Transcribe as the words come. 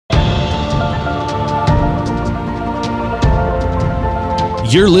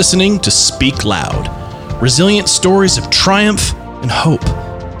You're listening to Speak Loud, resilient stories of triumph and hope,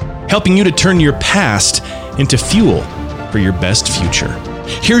 helping you to turn your past into fuel for your best future.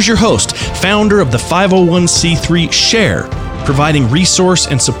 Here's your host, founder of the 501c3 SHARE, providing resource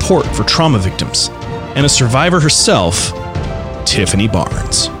and support for trauma victims, and a survivor herself, Tiffany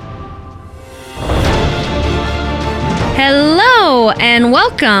Barnes. Hello, and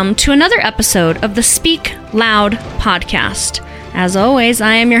welcome to another episode of the Speak Loud podcast. As always,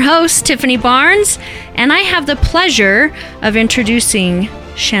 I am your host, Tiffany Barnes, and I have the pleasure of introducing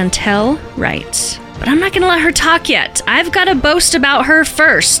Chantel Wright. But I'm not going to let her talk yet. I've got to boast about her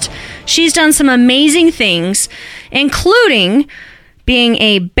first. She's done some amazing things, including being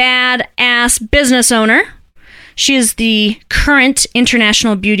a badass business owner. She is the current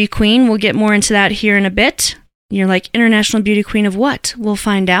International Beauty Queen. We'll get more into that here in a bit. You're like, International Beauty Queen of what? We'll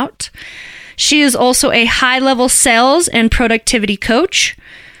find out. She is also a high-level sales and productivity coach.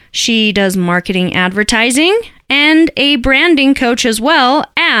 She does marketing advertising and a branding coach, as well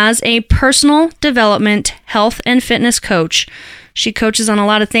as a personal development, health, and fitness coach. She coaches on a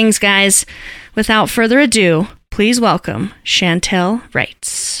lot of things, guys. Without further ado, please welcome Chantel Wright.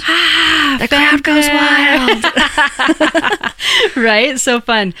 The crowd goes wild. Right? So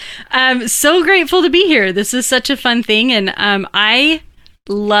fun. So grateful to be here. This is such a fun thing. And I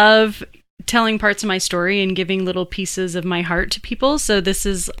love telling parts of my story and giving little pieces of my heart to people. So this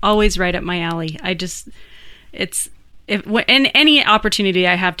is always right up my alley. In any opportunity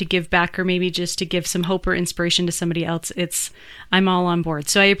I have to give back, or maybe just to give some hope or inspiration to somebody else, I'm all on board.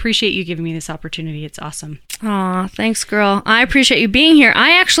 So I appreciate you giving me this opportunity. It's awesome. Aw, thanks, girl. I appreciate you being here.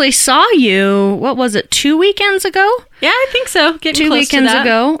 I actually saw you, what was it, 2 weekends ago? Yeah, I think so. Getting 2 close weekends to that.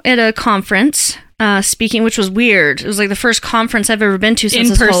 ago at a conference. Speaking, which was weird. It was like the first conference I've ever been to since in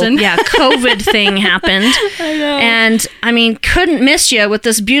this person. whole COVID thing happened. I know. And I mean, couldn't miss you with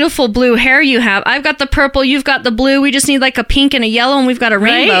this beautiful blue hair you have. I've got the purple, you've got the blue. We just need like a pink and a yellow, and we've got a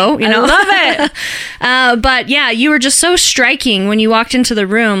rainbow. Right? You know, I love it. But yeah, you were just so striking when you walked into the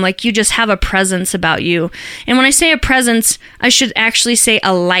room. Like, you just have a presence about you. And when I say a presence, I should actually say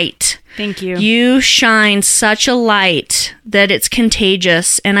a light. Thank you. You shine such a light that it's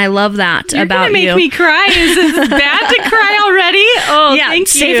contagious, and I love that about you. You're gonna make me cry. Is it bad to cry already? Oh, yeah,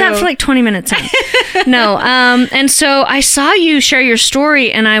 thank you. save that for like 20 minutes in. No, and so I saw you share your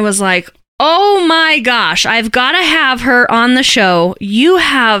story, and I was like, oh my gosh, I've got to have her on the show. Your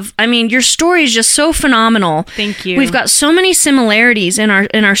story is just so phenomenal. Thank you. We've got so many similarities in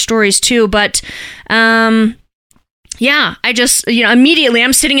our stories too, but yeah, I just, immediately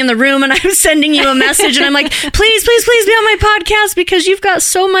I'm sitting in the room and I'm sending you a message and I'm like, please be on my podcast because you've got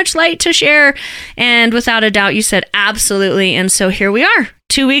so much light to share. And without a doubt, you said absolutely. And so here we are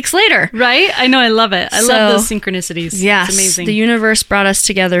 2 weeks later. Right? I know. I love it. I love those synchronicities. Yes. It's amazing. The universe brought us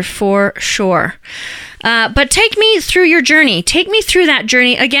together for sure. But take me through your journey. Take me through that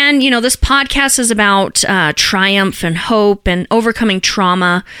journey. Again, this podcast is about triumph and hope and overcoming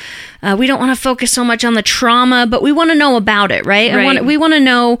trauma. We don't want to focus so much on the trauma, but we want to know about it, right? Right. We want to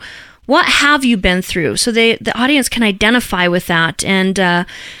know, what have you been through? So the audience can identify with that and,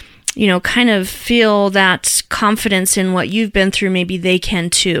 kind of feel that confidence in what you've been through. Maybe they can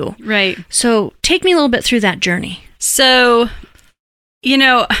too. Right. So take me a little bit through that journey. So,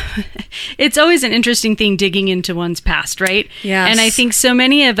 it's always an interesting thing digging into one's past, right? Yes. And I think so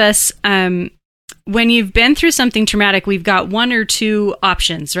many of us, when you've been through something traumatic, we've got one or two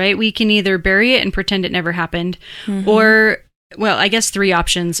options, right? We can either bury it and pretend it never happened, or, well, I guess 3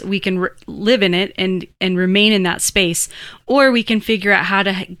 options. We can live in it and remain in that space, or we can figure out how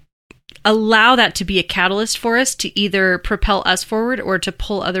to allow that to be a catalyst for us to either propel us forward or to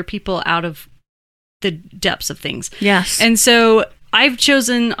pull other people out of the depths of things. Yes. And so I've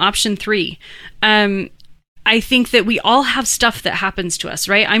chosen option 3. I think that we all have stuff that happens to us,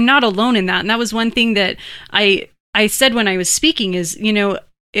 right? I'm not alone in that. And that was one thing that I said when I was speaking is,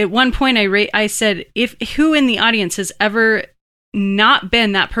 at one point I said, who in the audience has ever not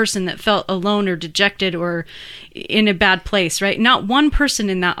been that person that felt alone or dejected or in a bad place, right? Not one person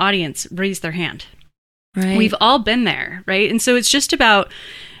in that audience raised their hand. Right. We've all been there, right? And so it's just about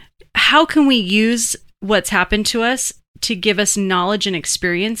how can we use what's happened to us to give us knowledge and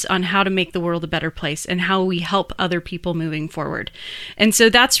experience on how to make the world a better place and how we help other people moving forward. And so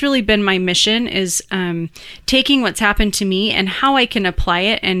that's really been my mission, is taking what's happened to me and how I can apply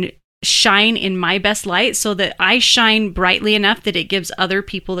it and shine in my best light so that I shine brightly enough that it gives other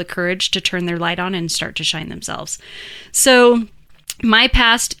people the courage to turn their light on and start to shine themselves. So my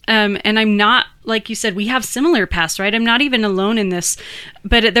past, and I'm not, like you said, we have similar pasts, right? I'm not even alone in this,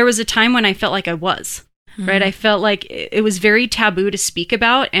 but there was a time when I felt like I was. right? I felt like it was very taboo to speak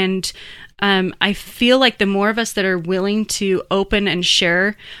about. And I feel like the more of us that are willing to open and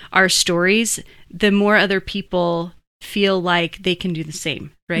share our stories, the more other people feel like they can do the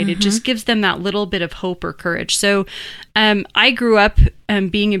same, right? It just gives them that little bit of hope or courage. So I grew up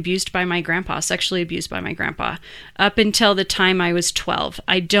being abused by my grandpa, sexually abused by my grandpa, up until the time I was 12.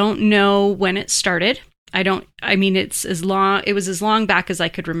 I don't know when it started. It was as long back as I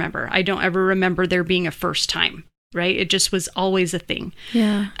could remember. I don't ever remember there being a first time, right? It just was always a thing.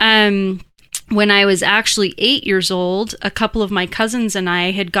 Yeah. When I was actually 8 years old, a couple of my cousins and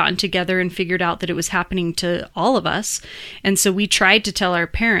I had gotten together and figured out that it was happening to all of us. And so we tried to tell our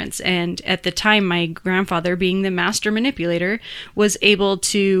parents. And at the time, my grandfather, being the master manipulator, was able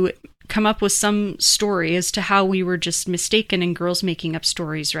to come up with some story as to how we were just mistaken and girls making up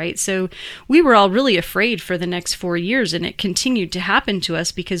stories, right? So we were all really afraid for the next 4 years, and it continued to happen to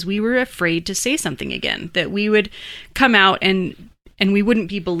us because we were afraid to say something again, that we would come out and we wouldn't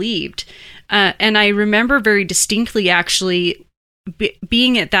be believed. And I remember very distinctly actually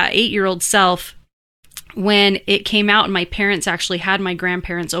being at that 8-year-old self when it came out, and my parents actually had my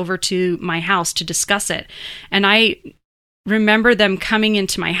grandparents over to my house to discuss it. And I remember them coming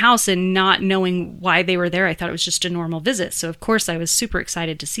into my house and not knowing why they were there. I thought it was just a normal visit. So of course I was super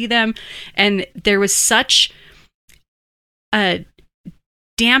excited to see them. And there was such a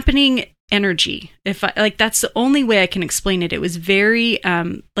dampening energy. That's the only way I can explain it. It was very,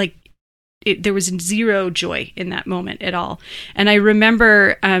 there was zero joy in that moment at all. And I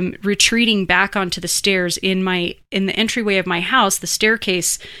remember retreating back onto the stairs in the entryway of my house. The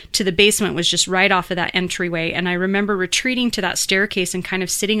staircase to the basement was just right off of that entryway. And I remember retreating to that staircase and kind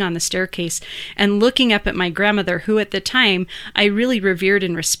of sitting on the staircase and looking up at my grandmother, who at the time I really revered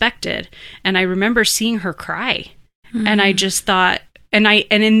and respected. And I remember seeing her cry. And I just thought, and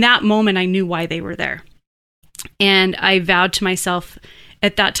in that moment, I knew why they were there. And I vowed to myself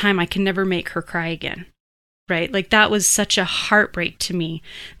at that time, I can never make her cry again, right? Like that was such a heartbreak to me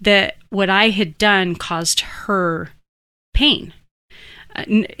that what I had done caused her pain,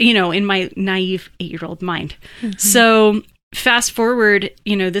 in my naive 8-year-old mind. So fast forward,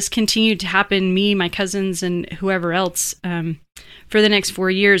 this continued to happen, me, my cousins, and whoever else, for the next 4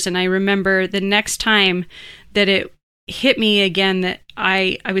 years. And I remember the next time that it hit me again, that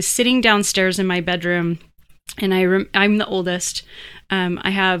I was sitting downstairs in my bedroom, and I'm the oldest. I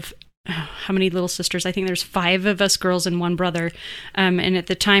have how many little sisters? I think there's 5 of us girls and 1 brother. And at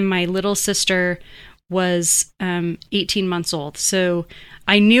the time, my little sister was 18 months old. So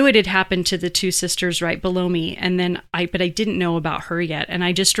I knew it had happened to the 2 sisters right below me. But I didn't know about her yet. And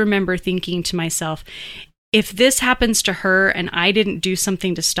I just remember thinking to myself, if this happens to her and I didn't do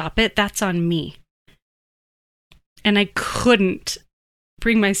something to stop it, that's on me. And I couldn't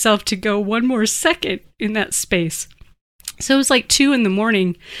bring myself to go one more second in that space. So it was like 2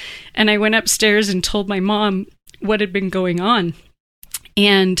 a.m, and I went upstairs and told my mom what had been going on.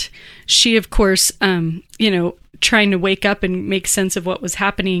 And she, of course, trying to wake up and make sense of what was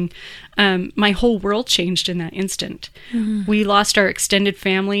happening, my whole world changed in that instant. We lost our extended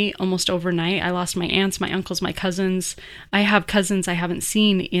family almost overnight. I lost my aunts, my uncles, my cousins. I have cousins I haven't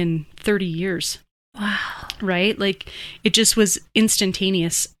seen in 30 years. Wow. Right? Like it just was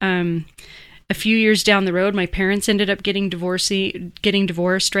instantaneous. A few years down the road, my parents ended up getting divorced,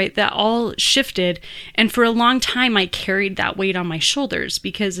 right? That all shifted. And for a long time, I carried that weight on my shoulders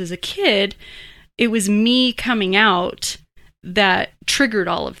because as a kid, it was me coming out that triggered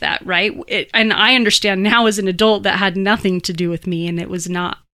all of that, right? And I understand now as an adult that had nothing to do with me and it was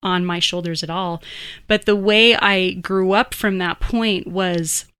not on my shoulders at all. But the way I grew up from that point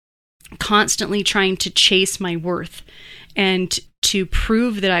was constantly trying to chase my worth and to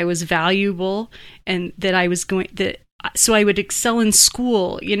prove that I was valuable and that I was so I would excel in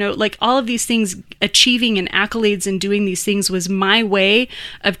school, like all of these things, achieving and accolades and doing these things was my way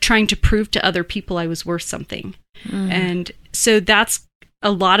of trying to prove to other people I was worth something. And so that's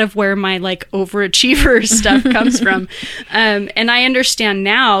a lot of where my overachiever stuff comes from. And I understand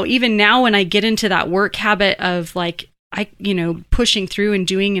now, even now when I get into that work habit of pushing through and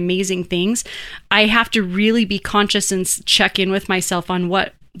doing amazing things, I have to really be conscious and check in with myself on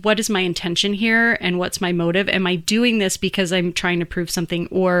what is my intention here and what's my motive? Am I doing this because I'm trying to prove something,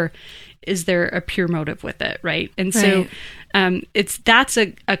 or is there a pure motive with it? Right. And so that's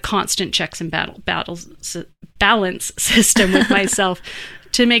a constant checks and balance system with myself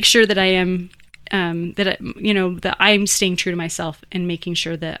to make sure that I am, that I'm staying true to myself and making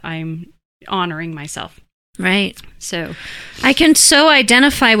sure that I'm honoring myself. Right. So I can so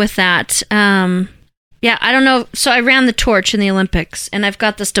identify with that. Yeah, I don't know. So I ran the torch in the Olympics, and I've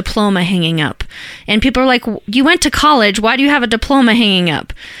got this diploma hanging up. And people are like, you went to college. Why do you have a diploma hanging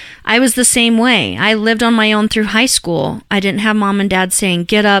up? I was the same way. I lived on my own through high school. I didn't have mom and dad saying,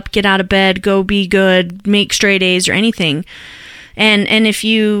 get up, get out of bed, go be good, make straight A's or anything. And if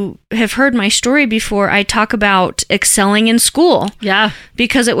you have heard my story before, I talk about excelling in school. Yeah.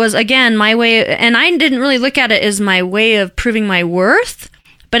 Because it was, again, my way, and I didn't really look at it as my way of proving my worth,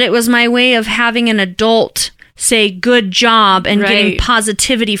 but it was my way of having an adult say good job and getting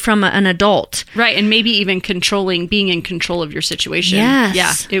positivity from an adult. Right. And maybe even being in control of your situation. Yes.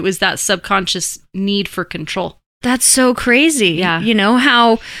 Yeah. It was that subconscious need for control. That's so crazy. Yeah. You know,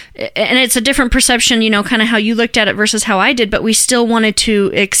 how, and it's a different perception, you know, kind of how you looked at it versus how I did, but we still wanted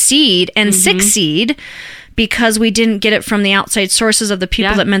to exceed and succeed because we didn't get it from the outside sources of the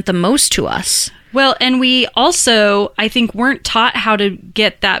people that meant the most to us. Well, and we also, I think, weren't taught how to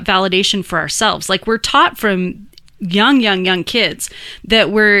get that validation for ourselves. Like, we're taught from young kids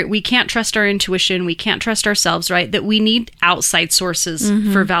that we can't trust our intuition, we can't trust ourselves, right? That we need outside sources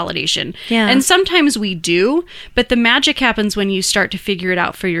for validation. Yeah. And sometimes we do, but the magic happens when you start to figure it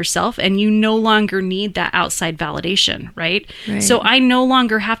out for yourself and you no longer need that outside validation, right? So I no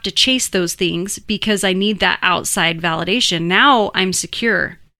longer have to chase those things because I need that outside validation. Now I'm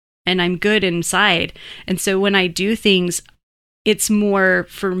secure and I'm good inside. And so when I do things, it's more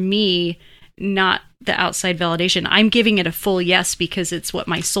for me, not the outside validation. I'm giving it a full yes because it's what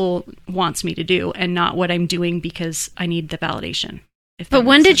my soul wants me to do and not what I'm doing because I need the validation. But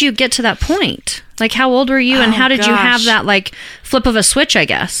when did you get to that point? Like, how old were you and how did you have that, like, flip of a switch, I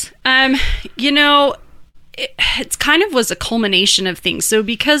guess? You know, it's kind of was a culmination of things. So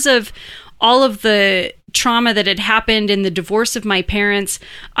because of all of the trauma that had happened in the divorce of my parents,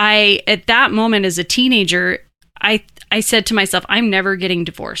 at that moment as a teenager, I said to myself, I'm never getting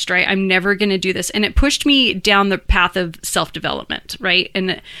divorced, right? I'm never going to do this. And it pushed me down the path of self-development, right?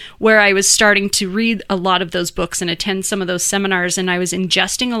 And where I was starting to read a lot of those books and attend some of those seminars, and I was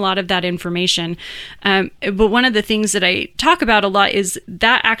ingesting a lot of that information. But one of the things that I talk about a lot is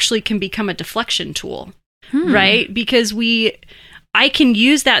that actually can become a deflection tool, right? Because I can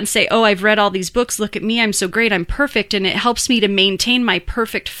use that and say, oh, I've read all these books. Look at me. I'm so great. I'm perfect. And it helps me to maintain my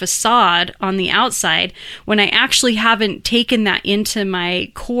perfect facade on the outside when I actually haven't taken that into my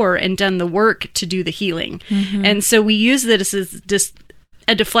core and done the work to do the healing. And so we use this as just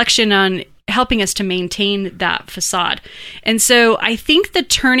a deflection on helping us to maintain that facade. And so I think the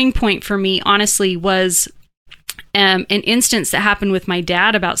turning point for me, honestly, was an instance that happened with my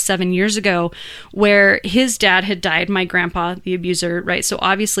dad about 7 years ago, where his dad had died, my grandpa, the abuser, right? So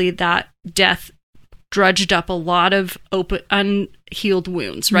obviously that death drudged up a lot of unhealed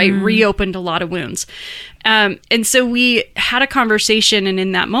wounds, right? Reopened a lot of wounds. And so we had a conversation, and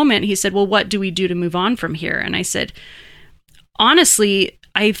in that moment, he said, well, what do we do to move on from here? And I said, honestly,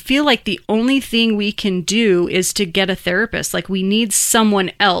 I feel like the only thing we can do is to get a therapist. Like, we need someone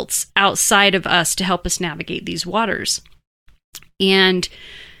else outside of us to help us navigate these waters. And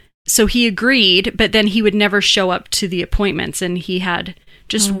so he agreed, but then he would never show up to the appointments, and he had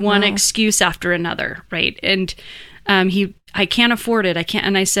just one excuse after another, right? And I can't afford it. I can't.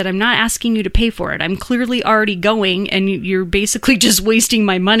 And I said, I'm not asking you to pay for it. I'm clearly already going, and you're basically just wasting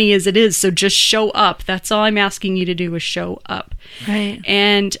my money as it is. So just show up. That's all I'm asking you to do is show up. Right.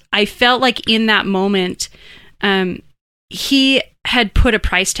 And I felt like in that moment, he had put a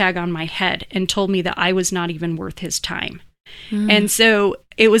price tag on my head and told me that I was not even worth his time. And so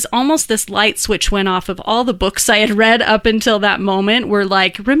it was almost this light switch went off of all the books I had read up until that moment were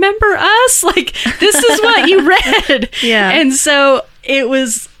like, remember us? Like, this is what you read. Yeah. And so it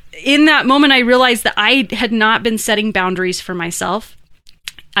was in that moment I realized that I had not been setting boundaries for myself.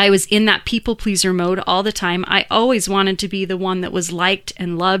 I was in that people pleaser mode all the time. I always wanted to be the one that was liked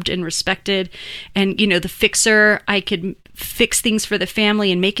and loved and respected. And, you know, the fixer, I could fix things for the family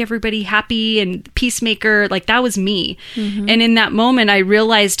and make everybody happy, and peacemaker, like that was me. And in that moment, I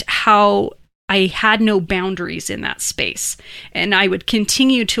realized how I had no boundaries in that space. And I would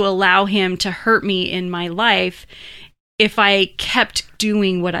continue to allow him to hurt me in my life if I kept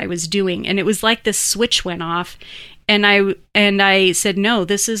doing what I was doing. And it was like this switch went off. And I said, no,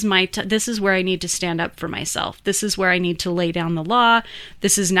 this is this is where I need to stand up for myself. This is where I need to lay down the law.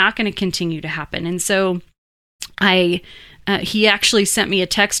 This is not going to continue to happen. And so he actually sent me a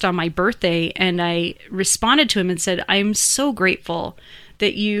text on my birthday, and I responded to him and said, I'm so grateful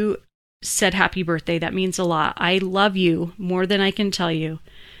that you said happy birthday. That means a lot. I love you more than I can tell you,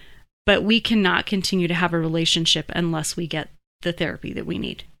 but we cannot continue to have a relationship unless we get the therapy that we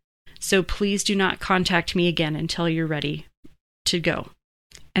need. So please do not contact me again until you're ready to go.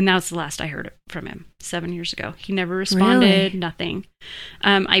 And that was the last I heard from him 7 years ago. He never responded, Really? nothing.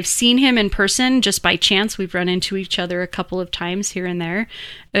 I've seen him in person just by chance. We've run into each other a couple of times here and there,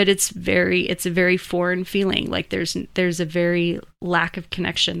 but it's a very foreign feeling. Like there's a very lack of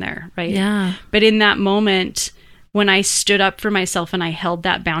connection there, right? Yeah. But in that moment, when I stood up for myself and I held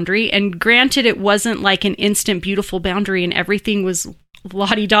that boundary, and granted, it wasn't like an instant beautiful boundary and everything was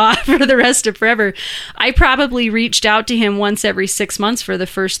la-di-da for the rest of forever. I probably reached out to him once every 6 months for the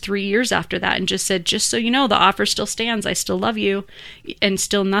first 3 years after that and just said, just so you know, the offer still stands. I still love you, and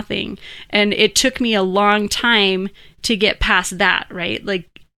still nothing. And it took me a long time to get past that, right? Like,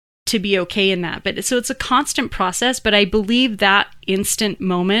 to be okay in that. But so it's a constant process, but I believe that instant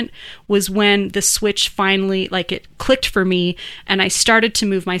moment was when the switch finally, like, it clicked for me and I started to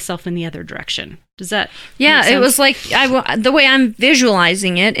move myself in the other direction. Does that Yeah, make sense? it was like the way I'm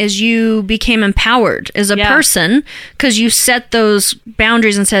visualizing it is you became empowered as a person because you set those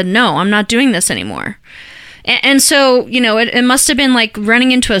boundaries and said, no, I'm not doing this anymore. And so, you know, it must have been like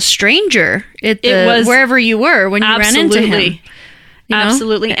running into a stranger at wherever you were when you ran into him. You know?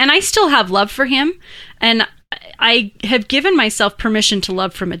 Absolutely. And I still have love for him. And I have given myself permission to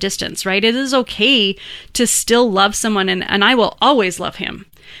love from a distance, right? It is okay to still love someone, and I will always love him.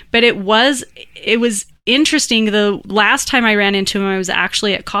 But it was interesting. The last time I ran into him, I was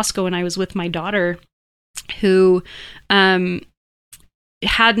actually at Costco, and I was with my daughter who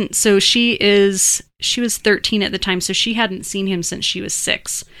she was 13 at the time, so she hadn't seen him since she was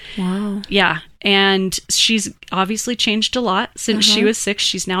 6. Wow. Yeah. And she's obviously changed a lot since she was 6.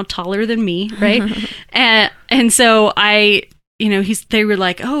 She's now taller than me, right? and so they were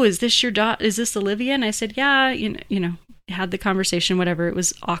like, "Oh, is this your daughter? Is this Olivia?" And I said, "Yeah." You know, had the conversation, whatever. It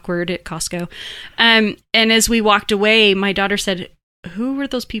was awkward at Costco. And as we walked away, my daughter said, "Who were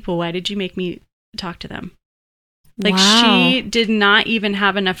those people? Why did you make me talk to them?" Like, she did not even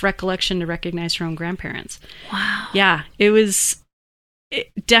have enough recollection to recognize her own grandparents. Wow. Yeah, it was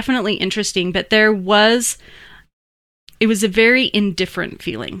definitely interesting, but it was a very indifferent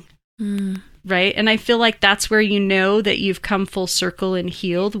feeling, right? And I feel like that's where you know that you've come full circle and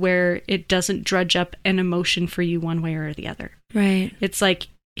healed, where it doesn't drudge up an emotion for you one way or the other. Right. It's like,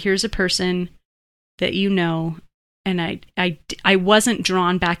 here's a person that you know, and I wasn't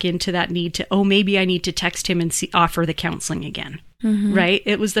drawn back into that need to, oh, maybe I need to text him and offer the counseling again, right?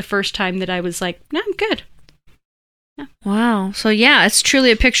 It was the first time that I was like, no, I'm good. Yeah. Wow. So yeah, it's truly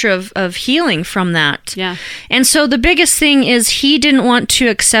a picture of healing from that. Yeah. And so the biggest thing is he didn't want to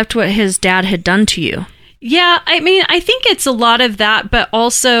accept what his dad had done to you. Yeah. I mean, I think it's a lot of that, but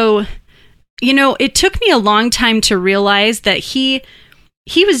also, you know, it took me a long time to realize that he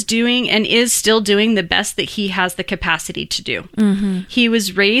was doing and is still doing the best that he has the capacity to do. He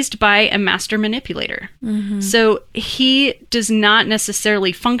was raised by a master manipulator. So he does not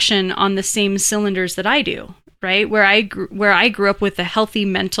necessarily function on the same cylinders that I do, right? Where I grew up with a healthy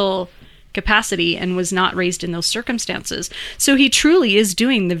mental capacity and was not raised in those circumstances. So he truly is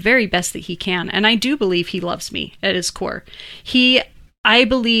doing the very best that he can. And I do believe he loves me at his core. I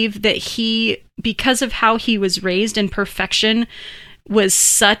believe that because of how he was raised, and perfection was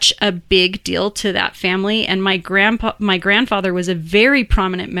such a big deal to that family. And my grandfather was a very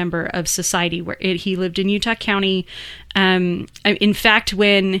prominent member of society where he lived in Utah County. In fact,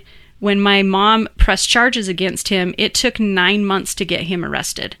 when my mom pressed charges against him, it took 9 months to get him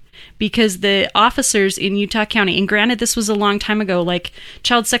arrested, because the officers in Utah County, and granted, this was a long time ago, like,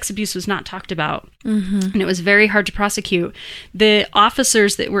 child sex abuse was not talked about, and it was very hard to prosecute. The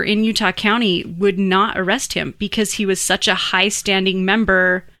officers that were in Utah County would not arrest him because he was such a high-standing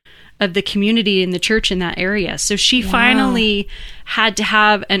member of the community in the church in that area. So she finally had to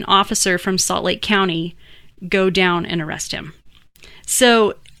have an officer from Salt Lake County go down and arrest him.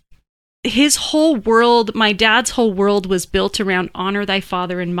 So his whole world, my dad's whole world, was built around honor thy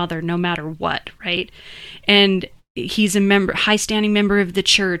father and mother no matter what, right? And he's a high-standing member of the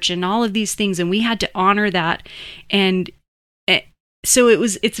church and all of these things, and we had to honor that. And so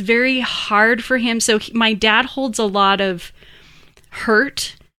it's very hard for him. So my dad holds a lot of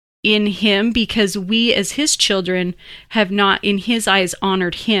hurt in him because we, as his children, have not, in his eyes,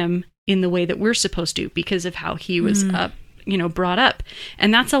 honored him in the way that we're supposed to because of how he was brought up.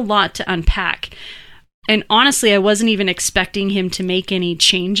 And that's a lot to unpack. And honestly, I wasn't even expecting him to make any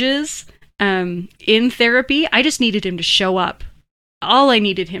changes in therapy. I just needed him to show up. All I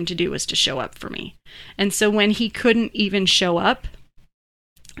needed him to do was to show up for me. And so when he couldn't even show up,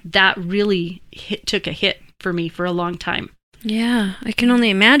 that really took a hit for me for a long time. Yeah, I can only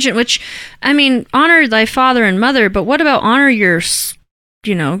imagine. Which, I mean, honor thy father and mother, but what about honor your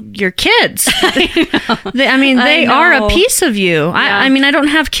your kids. I mean, they are a piece of you. Yeah. I mean, I don't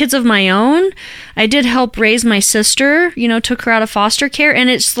have kids of my own. I did help raise my sister, took her out of foster care, and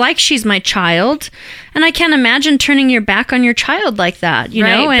it's like she's my child. And I can't imagine turning your back on your child like that, you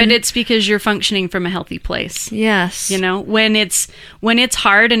know? But it's because you're functioning from a healthy place. Yes. When it's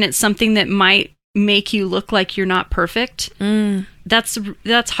hard and it's something that might make you look like you're not perfect,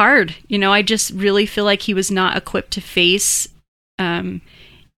 that's hard. I just really feel like he was not equipped to face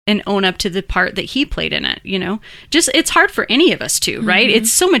and own up to the part that he played in it, Just, it's hard for any of us to, right? Mm-hmm.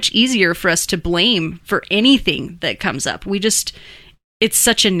 It's so much easier for us to blame for anything that comes up. It's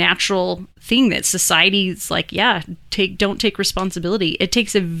such a natural thing that society's like, don't take responsibility. It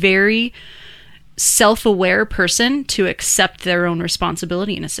takes a very self-aware person to accept their own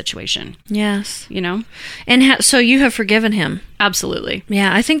responsibility in a situation. Yes. And so you have forgiven him. Absolutely.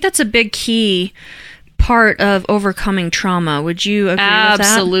 Yeah, I think that's a big key part of overcoming trauma. Would you agree with that?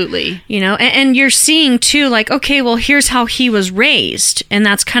 Absolutely. And you're seeing too, like, okay, well, here's how he was raised, and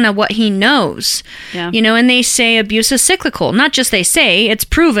that's kind of what he knows. Yeah. And they say abuse is cyclical. Not just they say, it's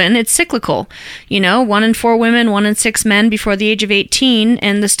proven, it's cyclical. 1 in 4 women, 1 in 6 men before the age of 18,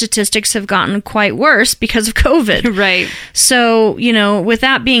 and the statistics have gotten quite worse because of COVID. Right. So, with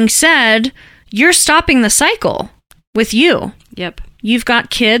that being said, you're stopping the cycle with you. Yep. You've got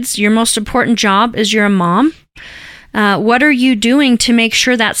kids. Your most important job is you're a mom. What are you doing to make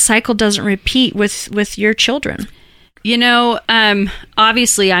sure that cycle doesn't repeat with your children?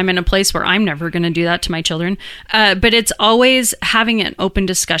 Obviously I'm in a place where I'm never going to do that to my children. But it's always having an open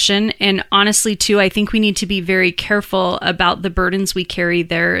discussion. And honestly, too, I think we need to be very careful about the burdens we carry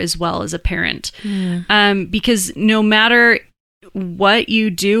there as well as a parent. Because no matter what you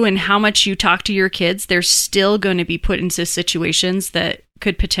do and how much you talk to your kids, they're still going to be put into situations that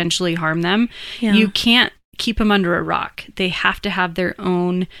could potentially harm them. Yeah. You can't keep them under a rock. They have to have their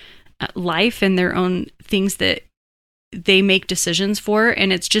own life and their own things that they make decisions for.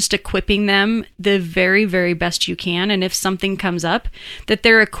 And it's just equipping them the very, very best you can. And if something comes up, that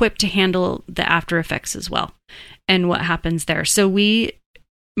they're equipped to handle the after effects as well and what happens there. So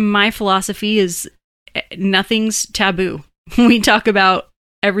my philosophy is nothing's taboo. We talk about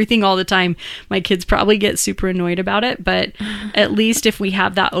everything all the time. My kids probably get super annoyed about it, but at least if we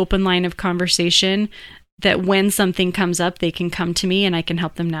have that open line of conversation, that when something comes up, they can come to me and I can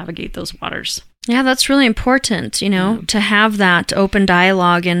help them navigate those waters. Yeah, that's really important, to have that open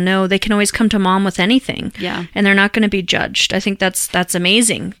dialogue and know they can always come to mom with anything. Yeah. And they're not going to be judged. I think that's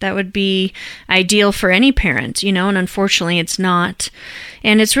amazing. That would be ideal for any parent, and unfortunately it's not.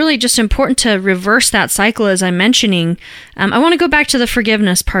 And it's really just important to reverse that cycle, as I'm mentioning. I want to go back to the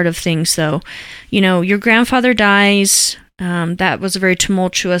forgiveness part of things, though. Your grandfather dies. That was a very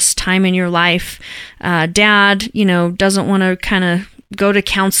tumultuous time in your life. Dad, doesn't want to kind of go to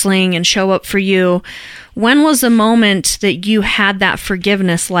counseling and show up for you. When was the moment that you had that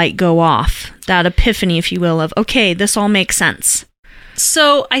forgiveness light go off? That epiphany, if you will, of, okay, this all makes sense.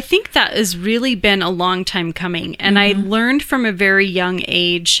 So I think that has really been a long time coming. And I learned from a very young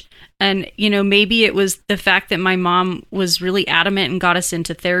age. And, maybe it was the fact that my mom was really adamant and got us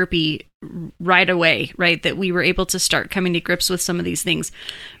into therapy right away, right? That we were able to start coming to grips with some of these things.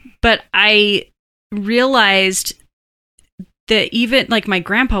 But I realized that even like my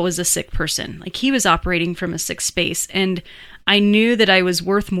grandpa was a sick person, like he was operating from a sick space, and I knew that I was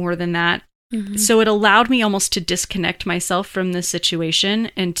worth more than that. Mm-hmm. So it allowed me almost to disconnect myself from the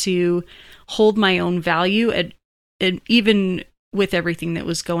situation and to hold my own value and even with everything that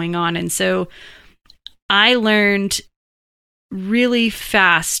was going on. And so I learned really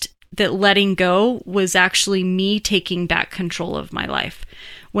fast that letting go was actually me taking back control of my life.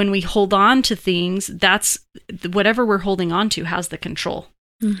 When we hold on to things, that's whatever we're holding on to has the control.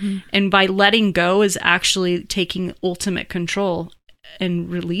 Mm-hmm. And by letting go is actually taking ultimate control and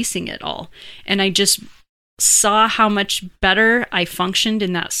releasing it all. And I just saw how much better I functioned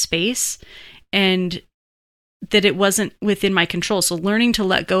in that space and that it wasn't within my control. So learning to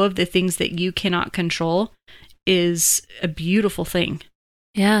let go of the things that you cannot control is a beautiful thing.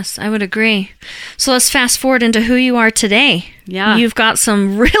 Yes, I would agree. So let's fast forward into who you are today. Yeah. You've got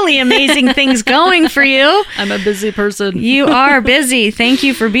some really amazing things going for you. I'm a busy person. You are busy. Thank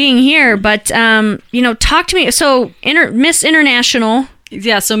you for being here. But, talk to me. So Miss International.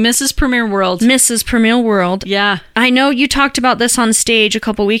 Yeah, so Mrs. Premier World. Mrs. Premier World. Yeah. I know you talked about this on stage a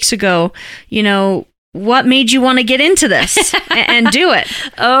couple weeks ago. What made you want to get into this and do it?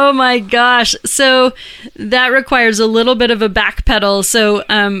 Oh my gosh. So that requires a little bit of a backpedal. So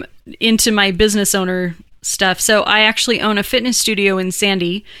into my business owner stuff. So I actually own a fitness studio in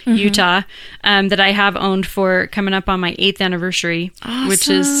Sandy, Utah, that I have owned for coming up on my 8th anniversary, which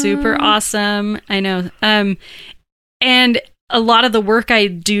is super awesome. I know. And a lot of the work I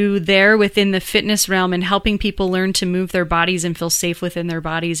do there within the fitness realm and helping people learn to move their bodies and feel safe within their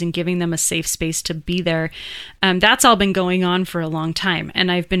bodies and giving them a safe space to be there, that's all been going on for a long time. And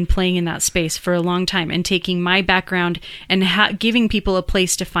I've been playing in that space for a long time and taking my background and giving people a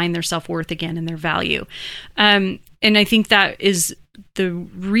place to find their self-worth again and their value. And I think that is the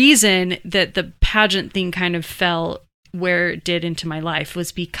reason that the pageant thing kind of fell where it did into my life,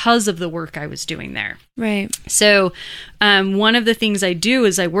 was because of the work I was doing there. Right. So one of the things I do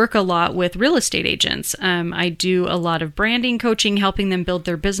is I work a lot with real estate agents. I do a lot of branding coaching, helping them build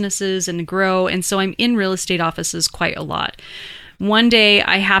their businesses and grow. And so I'm in real estate offices quite a lot. One day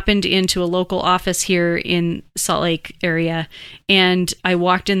I happened into a local office here in Salt Lake area, and I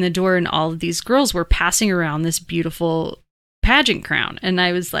walked in the door and all of these girls were passing around this beautiful pageant crown. And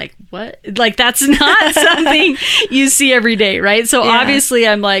I was like, what? Like, that's not something you see every day, right? So obviously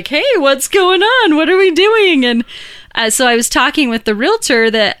I'm like, hey, what's going on? What are we doing? And so I was talking with the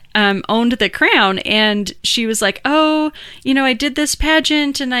realtor that owned the crown, and she was like, oh, I did this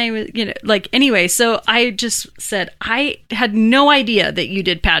pageant, and I was, anyway, so I just said, I had no idea that you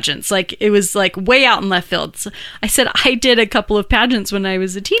did pageants. Like, it was like way out in left field. So I said, I did a couple of pageants when I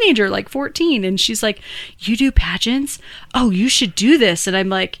was a teenager, like 14. And she's like, you do pageants? Oh, you should do this. And I'm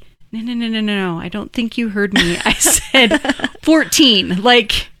like, no, I don't think you heard me. I said 14,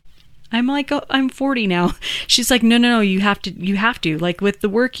 I'm like, oh, I'm 40 now. She's like, no, you have to, like, with the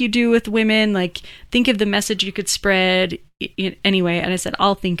work you do with women, like, think of the message you could spread anyway. And I said,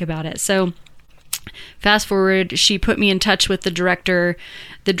 I'll think about it. So fast forward, she put me in touch with the director.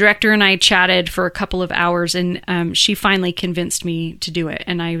 The director and I chatted for a couple of hours, and she finally convinced me to do it.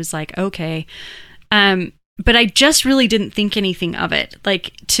 And I was like, okay. But I just really didn't think anything of it.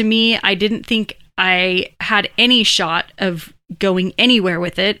 Like, to me, I didn't think I had any shot of going anywhere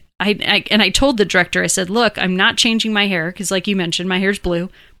with it. I told the director, I said, look, I'm not changing my hair because, like you mentioned, my hair's blue,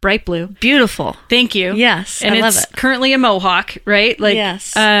 bright blue. Beautiful. Thank you. Yes, and I love it. It's currently a mohawk, right? Like,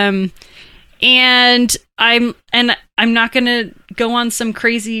 yes. And I'm not going to go on some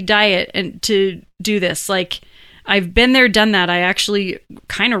crazy diet and to do this. Like, I've been there, done that. I actually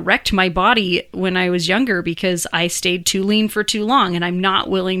kind of wrecked my body when I was younger because I stayed too lean for too long, and I'm not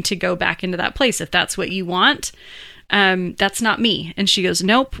willing to go back into that place. If that's what you want, that's not me. And she goes,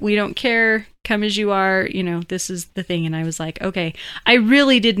 nope, we don't care. Come as you are. This is the thing. And I was like, okay. I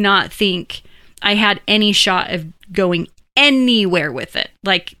really did not think I had any shot of going anywhere with it.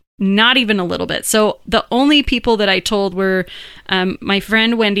 Like, not even a little bit. So the only people that I told were my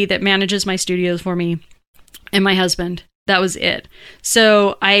friend Wendy that manages my studios for me, and my husband. That was it.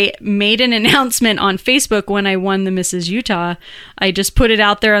 So I made an announcement on Facebook when I won the Mrs. Utah. I just put it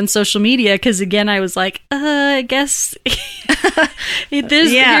out there on social media because, again, I was like, I guess here's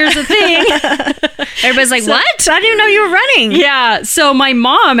the thing. Everybody's like, what? I didn't know you were running. Yeah. So my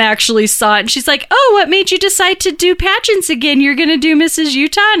mom actually saw it, and she's like, oh, what made you decide to do pageants again? You're going to do Mrs.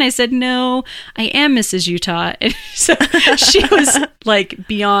 Utah? And I said, no, I am Mrs. Utah. And so she was like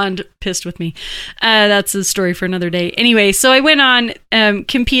beyond pissed with me. That's a story for another day. Anyway, so I went on,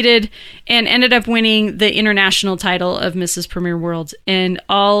 competed, and ended up winning the international title of Mrs. Premier World, and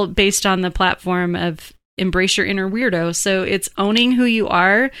all based on the platform of Embrace Your Inner Weirdo. So it's owning who you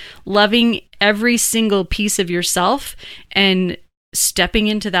are, loving every single piece of yourself, and stepping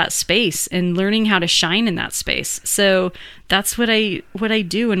into that space and learning how to shine in that space. So that's what I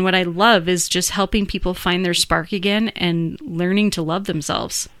do, and what I love is just helping people find their spark again and learning to love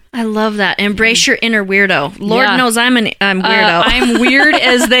themselves. I love that. Embrace your inner weirdo. Lord knows I'm weirdo. I'm weird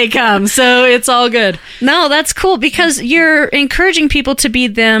as they come, so it's all good. No, that's cool because you're encouraging people to be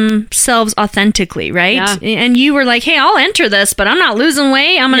themselves authentically, right? Yeah. And you were like, hey, I'll enter this, but I'm not losing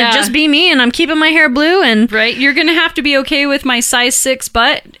weight. I'm going to just be me, and I'm keeping my hair blue. And right, you're going to have to be okay with my size 6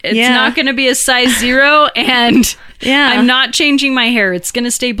 butt. It's not going to be a size 0, and I'm not changing my hair. It's going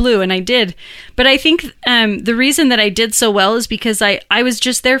to stay blue, and I did. But I think the reason that I did so well is because I was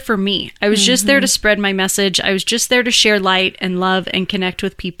just there for me. I was just there to spread my message. I was just there to share light and love and connect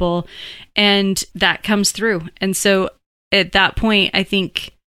with people, and that comes through. And so at that point, I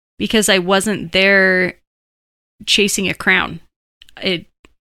think because I wasn't there chasing a crown, it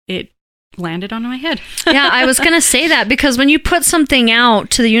landed on my head. Yeah, I was going to say that because when you put something out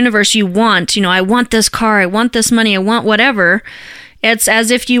to the universe you want, I want this car, I want this money, I want whatever, it's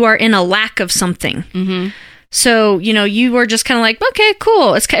as if you are in a lack of something. Mm-hmm. So, you were just kind of like, okay,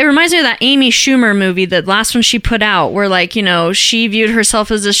 cool. It reminds me of that Amy Schumer movie, the last one she put out, where like, she viewed herself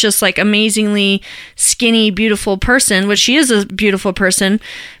as this just like amazingly skinny, beautiful person, which she is a beautiful person.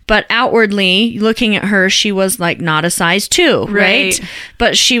 But outwardly, looking at her, she was like not a size 2, right?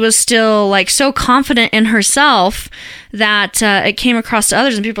 But she was still like so confident in herself that it came across to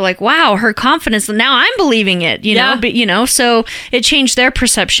others, and people were like, wow, her confidence. Now I'm believing it, know? But, so it changed their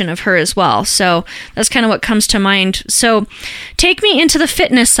perception of her as well. So that's kind of what comes to mind. So take me into the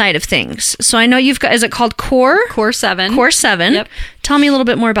fitness side of things. So I know you've got, is it called Core? Core 7. Core 7. Yep. Tell me a little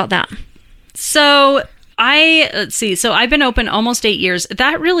bit more about that. So let's see. So I've been open almost 8 years.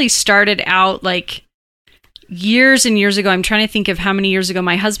 That really started out like years and years ago. I'm trying to think of how many years ago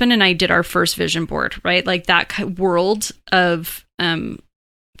my husband and I did our first vision board, right? Like that world of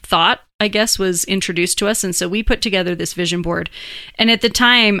thought, I guess, was introduced to us. And so we put together this vision board. And at the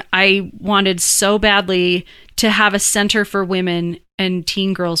time, I wanted so badly to have a center for women and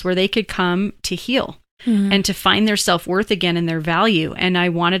teen girls where they could come to heal. Mm-hmm. And to find their self-worth again and their value. And I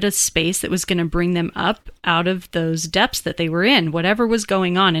wanted a space that was going to bring them up out of those depths that they were in, whatever was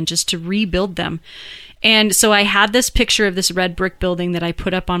going on, and just to rebuild them. And so I had this picture of this red brick building that I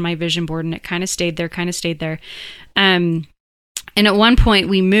put up on my vision board, and it kind of stayed there. And at one point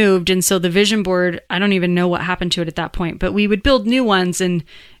we moved, and so the vision board, I don't even know what happened to it at that point, but we would build new ones, and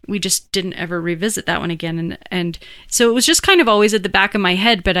we just didn't ever revisit that one again. And so it was just kind of always at the back of my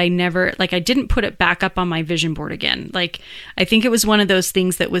head, but I never, like, I didn't put it back up on my vision board again. Like, I think it was one of those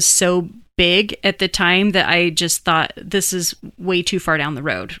things that was so big at the time that I just thought, this is way too far down the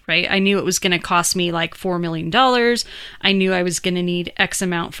road, right? I knew it was going to cost me like $4 million. I knew I was going to need X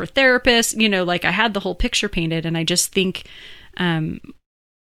amount for therapists, like I had the whole picture painted, and I just think,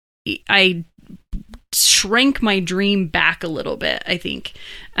 I shrank my dream back a little bit, I think.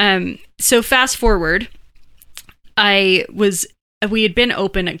 So fast forward, we had been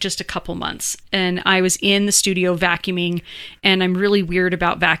open just a couple months, and I was in the studio vacuuming, and I'm really weird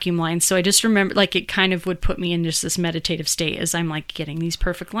about vacuum lines. So I just remember, like, it kind of would put me in just this meditative state as I'm like getting these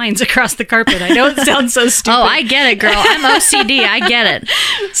perfect lines across the carpet. I know it sounds so stupid. Oh, I get it, girl. I'm OCD. I get it.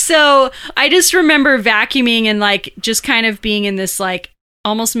 So I just remember vacuuming and like just kind of being in this like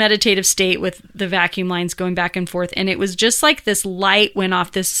almost meditative state with the vacuum lines going back and forth. And it was just like this light went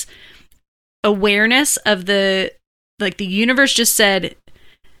off, this awareness of the universe just said,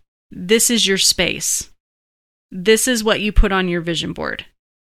 this is your space. This is what you put on your vision board.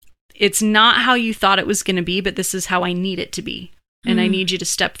 It's not how you thought it was going to be, but this is how I need it to be. And I need you to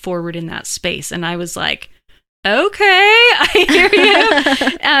step forward in that space. And I was like, okay, I hear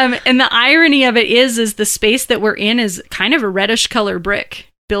you. And the irony of it is the space that we're in is kind of a reddish color brick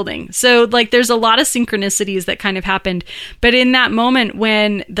building. So like there's a lot of synchronicities that kind of happened. But in that moment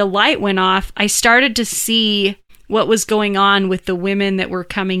when the light went off, I started to see what was going on with the women that were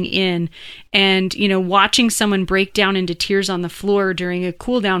coming in, and, watching someone break down into tears on the floor during a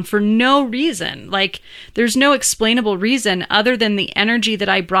cool down for no reason. Like there's no explainable reason other than the energy that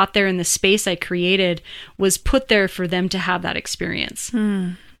I brought there in the space I created was put there for them to have that experience.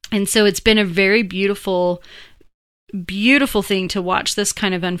 And so it's been a very beautiful, beautiful thing to watch this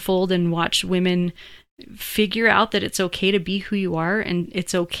kind of unfold and watch women figure out that it's okay to be who you are, and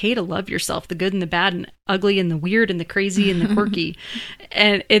it's okay to love yourself, the good and the bad and ugly and the weird and the crazy and the quirky.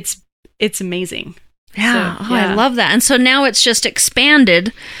 And it's amazing. Yeah. So, I love that. And so now it's just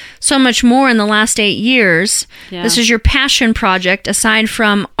expanded so much more in the last 8 years. Yeah. This is your passion project, aside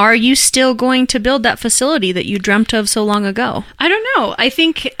from, are you still going to build that facility that you dreamt of so long ago? I don't know. I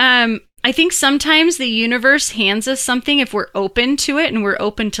think sometimes the universe hands us something if we're open to it and we're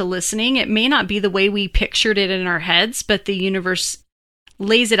open to listening. It may not be the way we pictured it in our heads, but the universe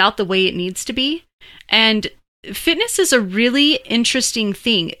lays it out the way it needs to be. And fitness is a really interesting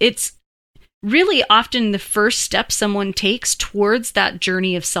thing. It's really often the first step someone takes towards that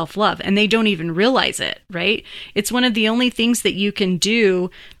journey of self-love, and they don't even realize it, right? It's one of the only things that you can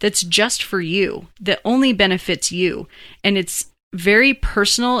do that's just for you, that only benefits you. And it's very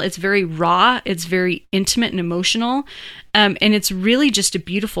personal, it's very raw, it's very intimate and emotional, and it's really just a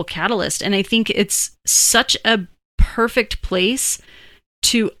beautiful catalyst. And I think it's such a perfect place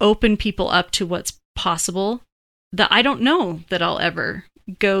to open people up to what's possible, that I don't know that I'll ever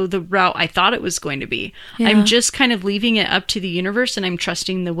go the route I thought it was going to be. Yeah. I'm just kind of leaving it up to the universe, and I'm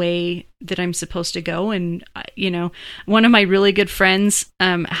trusting the way that I'm supposed to go. And, one of my really good friends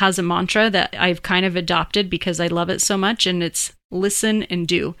has a mantra that I've kind of adopted because I love it so much, and it's listen and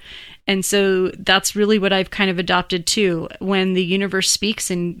do. And so that's really what I've kind of adopted too. When the universe speaks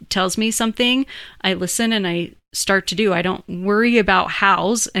and tells me something, I listen and I start to do. I don't worry about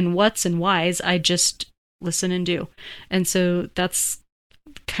hows and whats and whys. I just listen and do. And so that's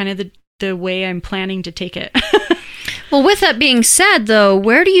kind of the way I'm planning to take it. Well, with that being said, though,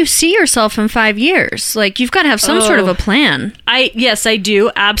 where do you see yourself in 5 years? Like, you've got to have some sort of a plan. Yes, I do.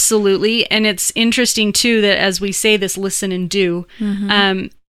 Absolutely. And it's interesting, too, that as we say this, listen and do,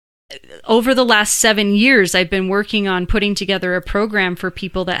 over the last 7 years, I've been working on putting together a program for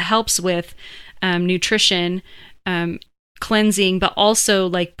people that helps with nutrition, cleansing, but also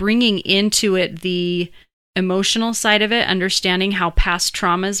like bringing into it the emotional side of it, understanding how past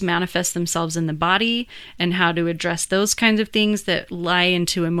traumas manifest themselves in the body and how to address those kinds of things that lie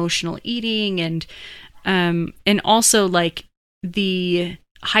into emotional eating, and also like the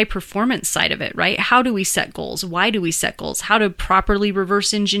high performance side of it, right? How do we set goals? Why do we set goals? How to properly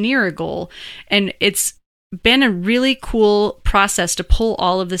reverse engineer a goal. And it's been a really cool process to pull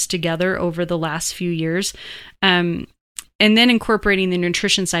all of this together over the last few years. And then incorporating the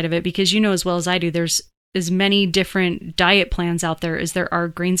nutrition side of it, because you know as well as I do, there's as many different diet plans out there as there are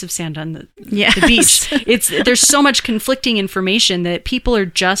grains of sand on the beach. There's so much conflicting information that people are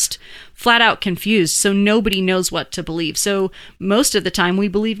just flat out confused. So nobody knows what to believe. So most of the time we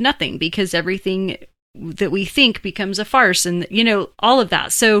believe nothing, because everything that we think becomes a farce, and all of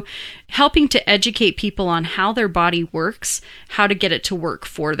that. So helping to educate people on how their body works, how to get it to work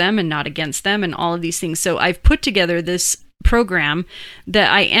for them and not against them, and all of these things. So I've put together this program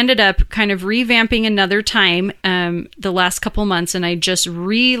that I ended up kind of revamping another time the last couple months, and I just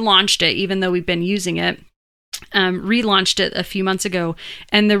relaunched it, even though we've been using it. Relaunched it a few months ago,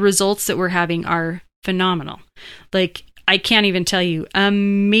 and the results that we're having are phenomenal. Like, I can't even tell you,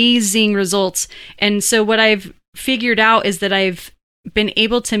 amazing results. And so what I've figured out is that I've been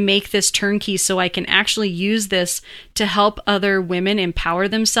able to make this turnkey so I can actually use this to help other women empower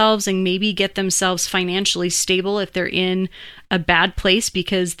themselves and maybe get themselves financially stable if they're in a bad place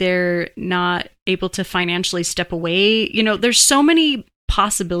because they're not able to financially step away. There's so many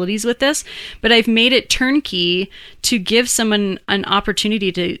possibilities with this, but I've made it turnkey to give someone an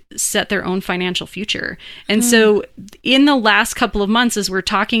opportunity to set their own financial future. And so in the last couple of months, as we're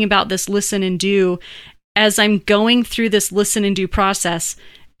talking about this listen and do, as I'm going through this listen and do process,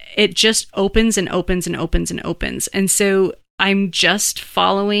 it just opens and opens and opens and opens. And so I'm just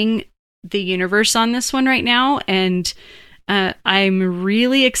following the universe on this one right now. And I'm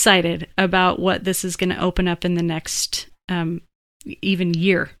really excited about what this is going to open up in the next even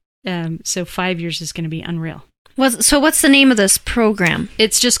year. So 5 years is going to be unreal. So what's the name of this program?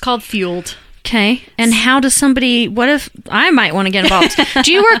 It's just called Fueled. Okay. And how does what if I might want to get involved?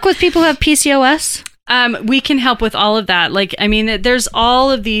 Do you work with people who have PCOS? We can help with all of that. There's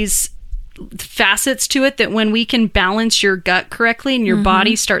all of these facets to it that when we can balance your gut correctly and your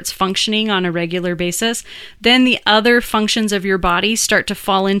body starts functioning on a regular basis, then the other functions of your body start to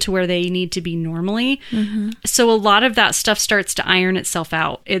fall into where they need to be normally. So a lot of that stuff starts to iron itself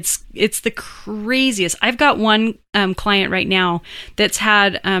out. It's the craziest. I've got one client right now that's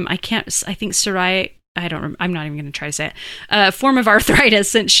had, I'm not even going to try to say it, a form of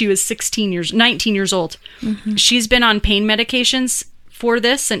arthritis since she was 19 years old. She's been on pain medications for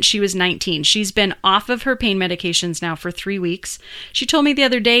this since she was 19. She's been off of her pain medications now for 3 weeks. She told me the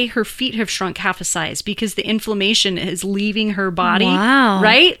other day her feet have shrunk half a size because the inflammation is leaving her body. Wow.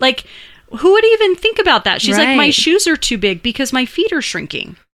 Right? Like, who would even think about that? She's like, my shoes are too big because my feet are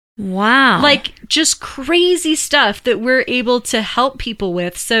shrinking. Wow. Like, just crazy stuff that we're able to help people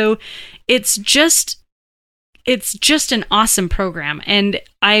with. So it's just an awesome program, and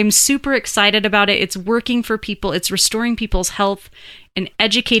I'm super excited about it. It's working for people. It's restoring people's health and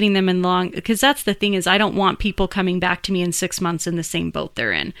educating them because that's the thing is I don't want people coming back to me in 6 months in the same boat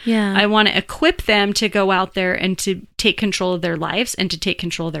they're in. Yeah. I want to equip them to go out there and to take control of their lives and to take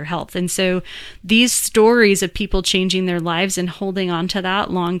control of their health. And so these stories of people changing their lives and holding on to that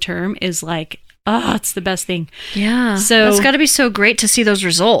long term is like, oh, it's the best thing. Yeah. So it's got to be so great to see those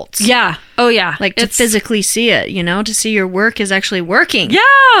results. Yeah. Oh, yeah. Like to physically see it, to see your work is actually working. Yeah,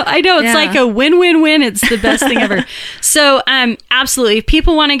 I know. It's like a win-win-win. It's the best thing ever. So, absolutely. If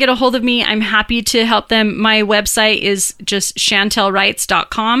people want to get a hold of me, I'm happy to help them. My website is just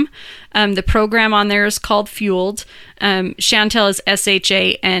chantelreitz.com. The program on there is called Fueled. Chantel is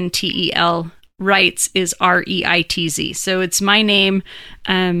SHANTEL. Reitz is REITZ. So it's my name,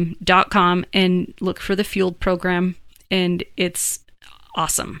 .com, and look for the Fueled program, and it's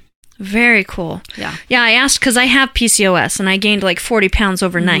awesome. Very cool. Yeah. Yeah, I asked because I have PCOS and I gained like 40 pounds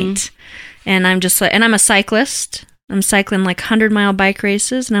overnight. And I'm just like, and I'm a cyclist. I'm cycling like 100-mile bike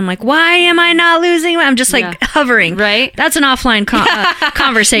races, and I'm like, why am I not losing? I'm just like hovering. Right. That's an offline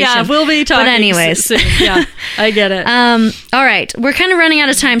conversation. Yeah, we'll be talking. But anyways. Soon. Yeah, I get it. All right. We're kind of running out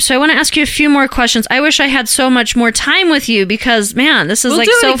of time, so I want to ask you a few more questions. I wish I had so much more time with you because, man, this is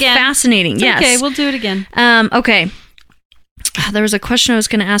so fascinating. It's yes. Okay, we'll do it again. Okay. There was a question I was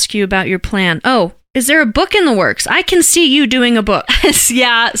going to ask you about your plan. Oh, is there a book in the works? I can see you doing a book.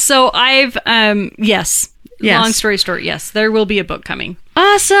 Yeah. So I've, yes. Long story short, yes, there will be a book coming.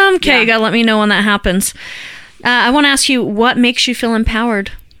 Awesome. Okay, you gotta let me know when that happens. I want to ask you, what makes you feel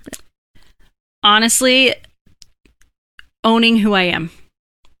empowered? Honestly, owning who I am.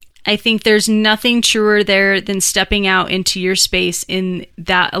 I think there's nothing truer there than stepping out into your space in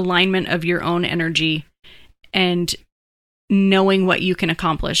that alignment of your own energy and knowing what you can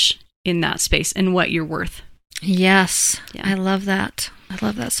accomplish in that space and what you're worth. Yes. Yeah. I love that. I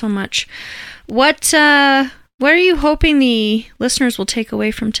love that so much. What are you hoping the listeners will take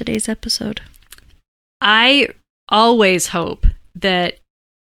away from today's episode? I always hope that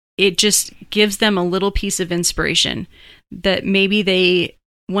it just gives them a little piece of inspiration that maybe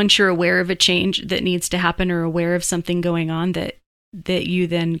once you're aware of a change that needs to happen or aware of something going on, that you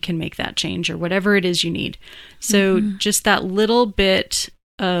then can make that change or whatever it is you need. So just that little bit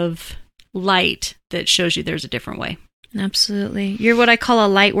of light that shows you there's a different way. Absolutely. You're what I call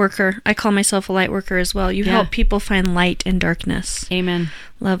a light worker. I call myself a light worker as well. You help people find light in darkness. Amen.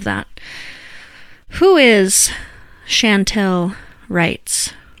 Love that. Who is Chantel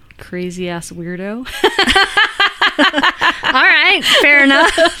Wrights? Crazy ass weirdo. All right. Fair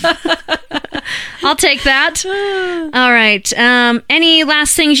enough. I'll take that. All right. Any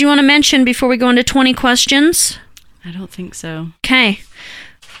last things you want to mention before we go into 20 questions? I don't think so. Okay.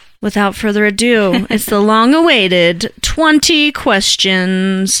 Without further ado, it's the long-awaited 20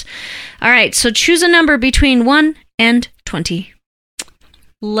 questions. All right, so choose a number between 1 and 20.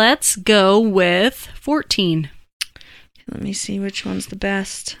 Let's go with 14. Let me see which one's the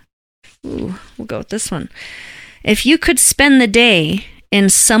best. Ooh, we'll go with this one. If you could spend the day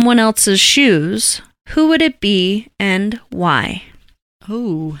in someone else's shoes, who would it be and why?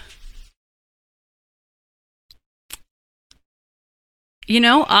 Oh. You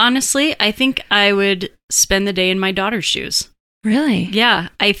know, honestly, I think I would spend the day in my daughter's shoes. Really? Yeah,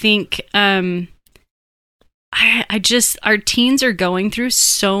 I think I just, our teens are going through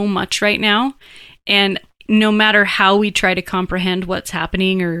so much right now. And no matter how we try to comprehend what's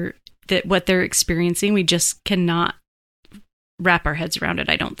happening or what they're experiencing, we just cannot wrap our heads around it,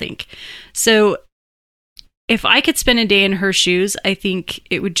 I don't think. So if I could spend a day in her shoes, I think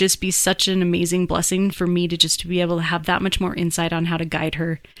it would just be such an amazing blessing for me to be able to have that much more insight on how to guide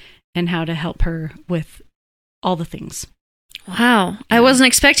her and how to help her with all the things. Wow. I wasn't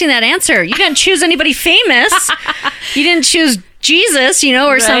expecting that answer. You didn't choose anybody famous. You didn't choose Jesus,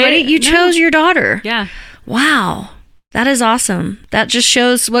 or somebody. You chose your daughter. Yeah. Wow. That is awesome. That just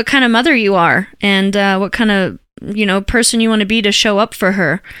shows what kind of mother you are and what kind of, person you want to be to show up for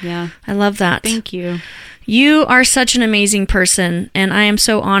her. Yeah. I love that. Thank you. You are such an amazing person, and I am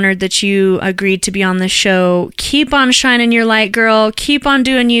so honored that you agreed to be on this show. Keep on shining your light, girl. Keep on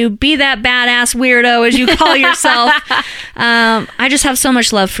doing you. Be that badass weirdo, as you call yourself. I just have so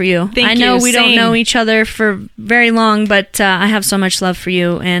much love for you. Thank I know you. we don't know each other for very long, but I have so much love for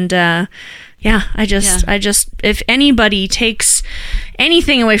you, and I just, if anybody takes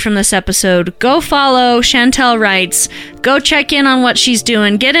anything away from this episode, go follow Chantel Wrights. Go check in on what she's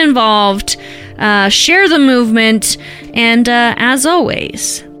doing. Get involved. Share the movement. And as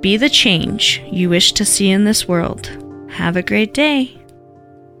always, be the change you wish to see in this world. Have a great day.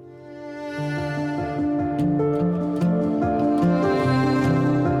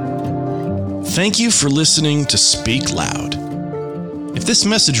 Thank you for listening to Speak Loud. If this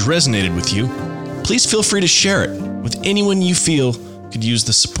message resonated with you, please feel free to share it with anyone you feel could use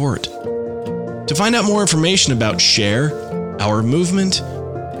the support. To find out more information about SHARE, our movement,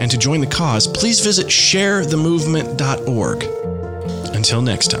 and to join the cause, please visit sharethemovement.org. Until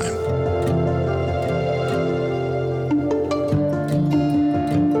next time.